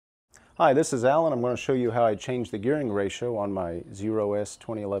Hi, this is Alan. I'm going to show you how I changed the gearing ratio on my 0S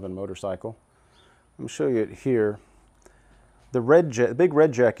 2011 motorcycle. I'm going to show you it here. The big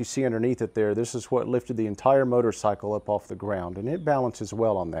red jack you see underneath it there, this is what lifted the entire motorcycle up off the ground, and it balances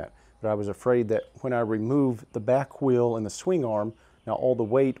well on that. But I was afraid that when I remove the back wheel and the swing arm, now all the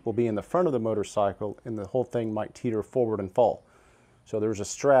weight will be in the front of the motorcycle and the whole thing might teeter forward and fall. So there's a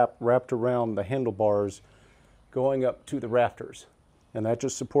strap wrapped around the handlebars going up to the rafters, and that's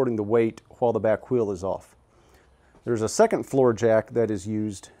just supporting the weight while the back wheel is off. There's a second floor jack that is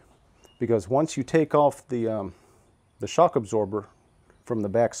used because once you take off the shock absorber from the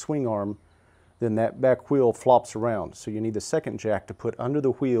back swing arm, then that back wheel flops around. So you need the second jack to put under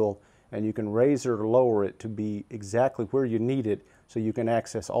the wheel, and you can raise or lower it to be exactly where you need it so you can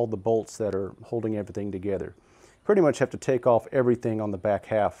access all the bolts that are holding everything together. Pretty much have to take off everything on the back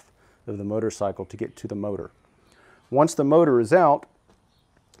half of the motorcycle to get to the motor. Once the motor is out,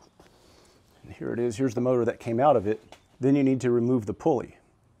 and here it is, here's the motor that came out of it, then you need to remove the pulley.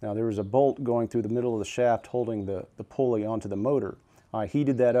 Now there is a bolt going through the middle of the shaft holding the pulley onto the motor. I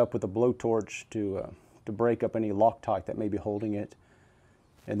heated that up with a blowtorch to break up any Loctite that may be holding it.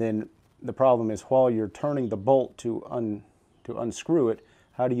 And then the problem is while you're turning the bolt to unscrew it,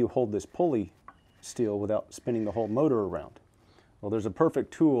 how do you hold this pulley still without spinning the whole motor around? Well, there's a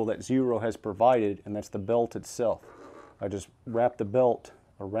perfect tool that Zero has provided, and that's the belt itself. I just wrap the belt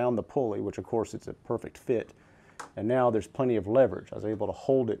around the pulley, which of course it's a perfect fit, and now there's plenty of leverage. I was able to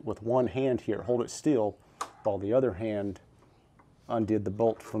hold it with one hand here, hold it still, while the other hand undid the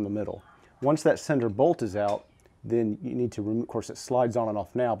bolt from the middle. Once that center bolt is out, then you need to remove, of course it slides on and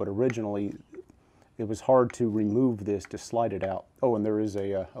off now, but originally it was hard to remove this to slide it out. Oh, and there is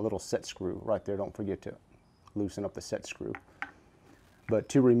a little set screw right there. Don't forget to loosen up the set screw. But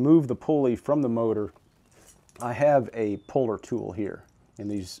to remove the pulley from the motor, I have a puller tool here,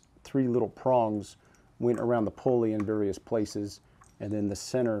 and these three little prongs went around the pulley in various places, and then the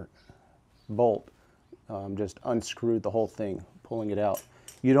center bolt just unscrewed the whole thing, pulling it out.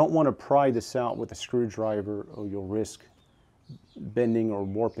 You don't want to pry this out with a screwdriver, or you'll risk bending or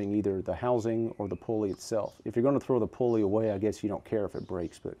warping either the housing or the pulley itself. If you're going to throw the pulley away, I guess you don't care if it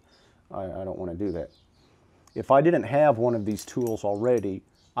breaks, but I don't want to do that. If I didn't have one of these tools already,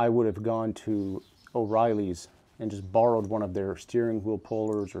 I would have gone to O'Reilly's and just borrowed one of their steering wheel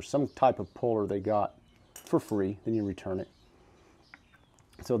pullers or some type of puller they got for free, then you return it.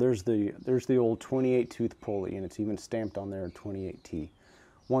 So there's the old 28 tooth pulley, and it's even stamped on there 28T.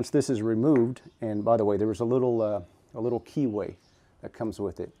 Once this is removed, and by the way, there was a little keyway that comes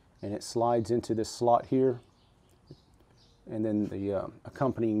with it, and it slides into this slot here, and then the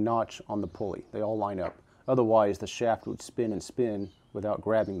accompanying notch on the pulley. They all line up. Otherwise, the shaft would spin and spin without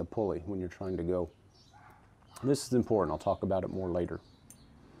grabbing the pulley when you're trying to go. This is important. I'll talk about it more later.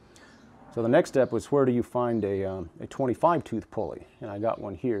 So the next step was, where do you find a 25 tooth pulley? And I got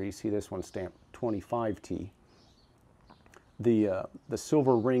one here. You see this one stamped 25T. The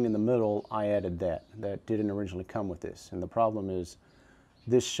silver ring in the middle, I added that. That didn't originally come with this. And the problem is,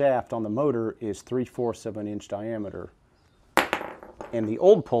 this shaft on the motor is 3/4 of an inch diameter. And the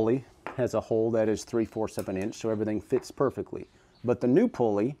old pulley has a hole that is 3/4 of an inch, so everything fits perfectly. But the new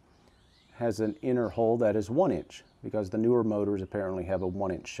pulley has an inner hole that is 1 inch, because the newer motors apparently have a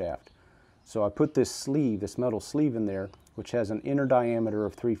 1 inch shaft. So I put this sleeve, this metal sleeve in there, which has an inner diameter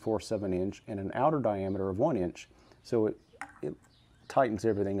of 3/4 of an inch and an outer diameter of 1 inch. So it tightens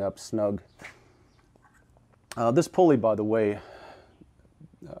everything up snug. This pulley, by the way,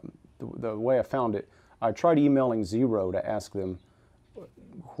 the way I found it, I tried emailing Zero to ask them,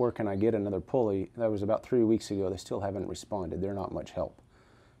 where can I get another pulley? That was about 3 weeks ago. They still haven't responded. They're not much help.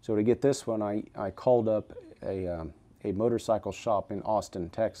 So to get this one, I called up a motorcycle shop in Austin,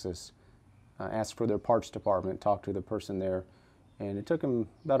 Texas, asked for their parts department, talked to the person there, and it took him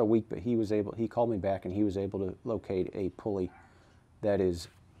about a week, but he called me back and he was able to locate a pulley that is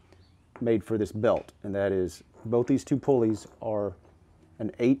made for this belt. And that is, both these two pulleys are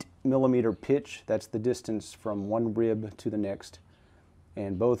an 8mm pitch. That's the distance from one rib to the next.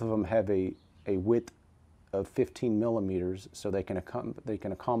 And both of them have a width of 15 millimeters, so they can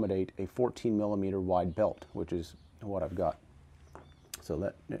accommodate a 14mm wide belt, which is what I've got.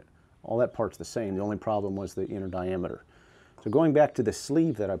 So all that part's the same. The only problem was the inner diameter. So going back to the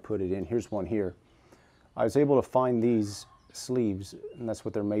sleeve that I put it in, here's one here. I was able to find these sleeves, and that's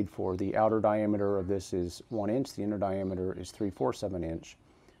what they're made for. The outer diameter of this is 1 inch, the inner diameter is 3/4 of an inch,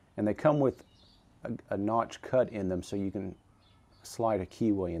 and they come with a notch cut in them so you can slide a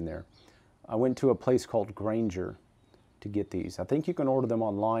keyway in there. I went to a place called Granger to get these. I think you can order them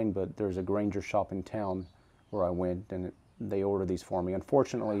online, but there's a Granger shop in town where I went, and they order these for me.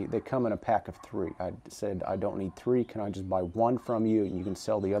 Unfortunately, they come in a pack of 3. I said, I don't need 3. Can I just buy 1 from you and you can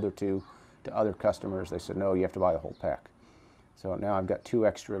sell the other 2 to other customers? They said, no, you have to buy the whole pack. So now I've got 2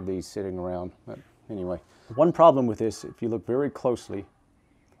 extra of these sitting around. But anyway, one problem with this, if you look very closely,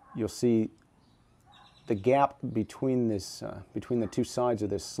 you'll see the gap between this, between the 2 sides of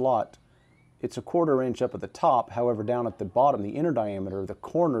this slot. It's a 1/4 inch up at the top. However, down at the bottom, the inner diameter, the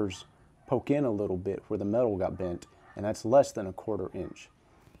corners poke in a little bit where the metal got bent, and that's less than a 1/4 inch.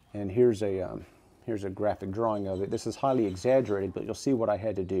 And here's a graphic drawing of it. This is highly exaggerated, but you'll see what I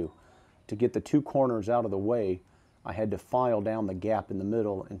had to do. To get the 2 corners out of the way, I had to file down the gap in the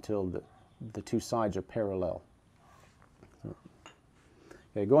middle until the 2 sides are parallel.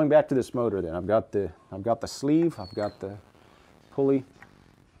 Okay, going back to this motor then, I've got the sleeve, I've got the pulley,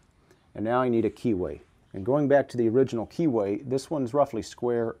 and now I need a keyway. And going back to the original keyway, this one's roughly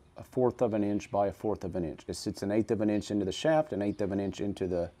square, 1/4 of an inch by 1/4 of an inch. It sits 1/8 of an inch into the shaft, 1/8 of an inch into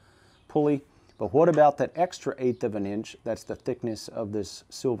the pulley. But what about that extra 1/8 of an inch? That's the thickness of this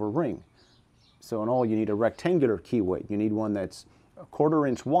silver ring. So in all, you need a rectangular keyway. You need one that's 1/4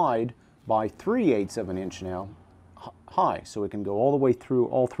 inch wide by 3/8 of an inch now high, so it can go all the way through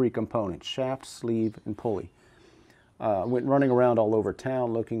all 3 components, shaft, sleeve, and pulley. Went running around all over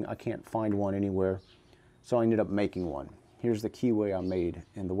town looking. I can't find one anywhere, so I ended up making one. Here's the keyway I made,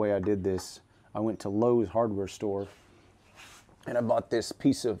 and the way I did this, I went to Lowe's hardware store, and I bought this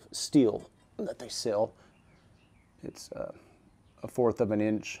piece of steel that they sell. It's 1/4 of an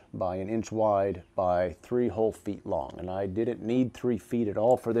inch by 1 inch wide by 3 whole feet long, and I didn't need 3 feet at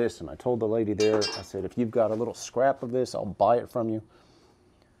all for this. And I told the lady there, I said, if you've got a little scrap of this, I'll buy it from you.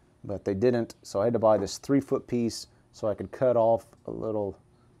 But they didn't, so I had to buy this 3-foot piece so I could cut off a little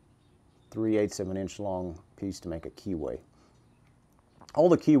 3/8 of an inch long piece to make a keyway. All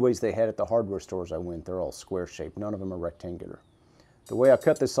the keyways they had at the hardware stores I went, they're all square shaped. None of them are rectangular. The way I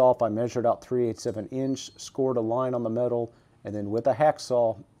cut this off, I measured out 3/8 of an inch, scored a line on the metal, and then with a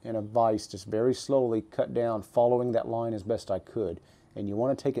hacksaw and a vise, just very slowly cut down, following that line as best I could. And you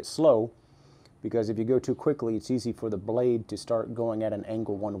want to take it slow, because if you go too quickly, it's easy for the blade to start going at an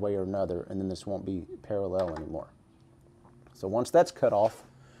angle one way or another, and then this won't be parallel anymore. So once that's cut off,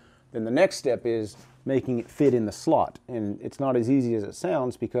 then the next step is making it fit in the slot. And it's not as easy as it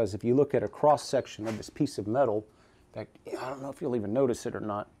sounds, because if you look at a cross section of this piece of metal, that, I don't know if you'll even notice it or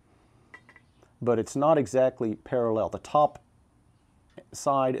not, but it's not exactly parallel. The top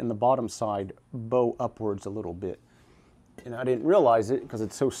side and the bottom side bow upwards a little bit. And I didn't realize it because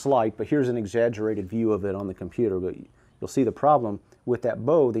it's so slight, but here's an exaggerated view of it on the computer. But you'll see the problem with that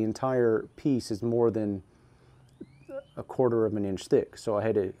bow. The entire piece is more than 1/4 of an inch thick. So I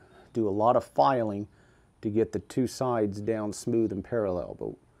had to do a lot of filing to get the 2 sides down smooth and parallel.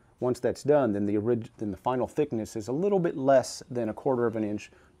 But once that's done, then the final thickness is a little bit less than 1/4 of an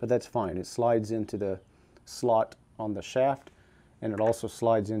inch, but that's fine. It slides into the slot on the shaft, and it also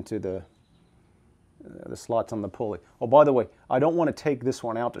slides into the slots on the pulley. Oh, by the way, I don't want to take this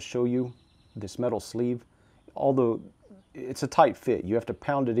one out to show you this metal sleeve. Although it's a tight fit, you have to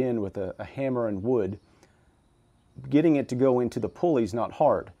pound it in with a hammer and wood. Getting it to go into the pulley is not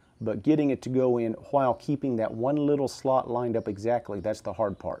hard, but getting it to go in while keeping that one little slot lined up exactly, that's the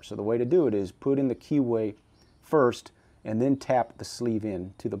hard part. So the way to do it is put in the keyway first and then tap the sleeve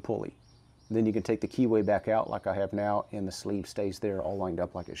in to the pulley. Then you can take the keyway back out like I have now, and the sleeve stays there all lined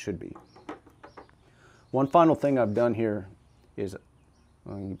up like it should be. One final thing I've done here is,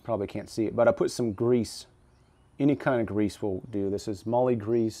 well, you probably can't see it, but I put some grease. Any kind of grease will do. This is moly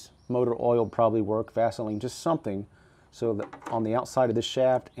grease, motor oil probably work, Vaseline, just something, so that on the outside of this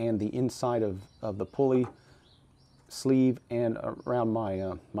shaft and the inside of the pulley, sleeve, and around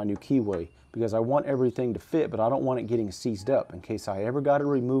my, my new keyway, because I want everything to fit, but I don't want it getting seized up. In case I ever got to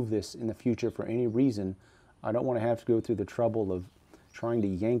remove this in the future for any reason, I don't want to have to go through the trouble of trying to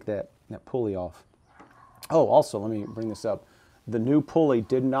yank that pulley off. Oh, also, let me bring this up. The new pulley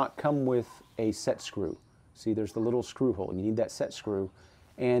did not come with a set screw. See, there's the little screw hole. You need that set screw,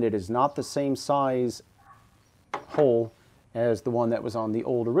 and it is not the same size hole as the one that was on the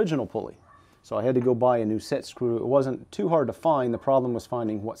old original pulley. So I had to go buy a new set screw. It wasn't too hard to find. The problem was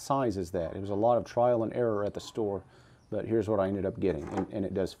finding what size is that. It was a lot of trial and error at the store, but here's what I ended up getting, and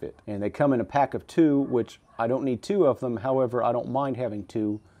it does fit. And they come in a pack of 2, which I don't need 2 of them. However, I don't mind having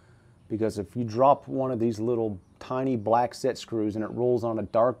 2, because if you drop one of these little tiny black set screws and it rolls on a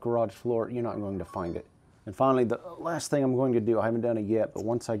dark garage floor, you're not going to find it. And finally, the last thing I'm going to do, I haven't done it yet, but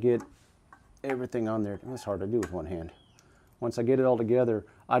once I get everything on there, it's hard to do with one hand. Once I get it all together,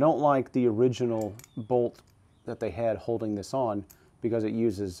 I don't like the original bolt that they had holding this on, because it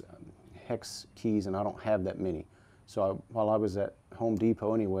uses hex keys and I don't have that many. So while I was at Home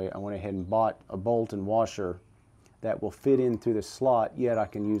Depot anyway, I went ahead and bought a bolt and washer that will fit in through the slot, yet I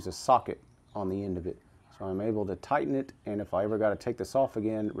can use a socket on the end of it. So I'm able to tighten it, and if I ever got to take this off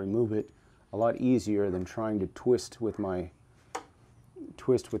again, remove it a lot easier than trying to twist with my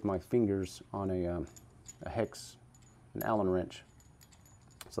fingers on a hex, an Allen wrench.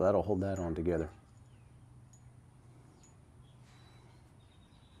 So that'll hold that on together.